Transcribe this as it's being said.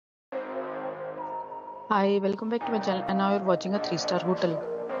Hi, welcome back to my channel and now you're watching a 3-star hotel.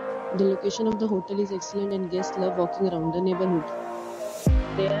 The location of the hotel is excellent and guests love walking around the neighborhood.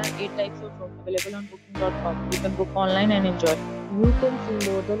 There are 8 types of rooms available on booking.com. You can book online and enjoy. You can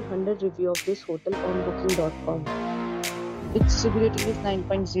see more than 100 reviews of this hotel on booking.com. Its review rating is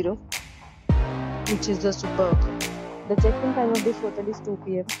 9.0, which is the superb. The check-in time of this hotel is 2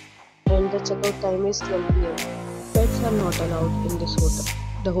 p.m. and the checkout time is 12 p.m. Pets are not allowed in this hotel.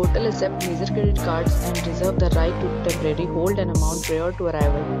 The hotel accepts major credit cards and reserves the right to temporarily hold an amount prior to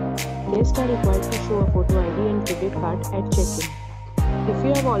arrival. Guests are required to show a photo ID and credit card at check-in. If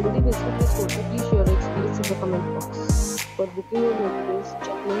you have already visited this hotel, please share your experience in the comment box. For booking or more details,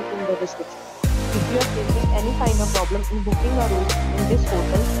 check link in the description. If you are facing any kind of problem in booking a room in this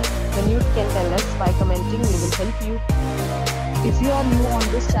hotel, then you can tell us by commenting. We will help you. If you are new on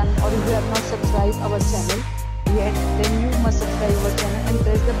this channel or if you have not subscribed our channel yet, then you must subscribe our channel and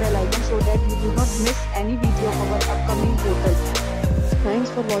press the bell icon so that you do not miss any video of our upcoming hotel. Thanks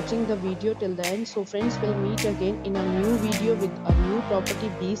for watching the video till the end. So friends, will meet again in a new video with a new property.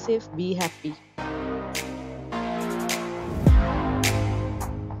 Be safe, be happy.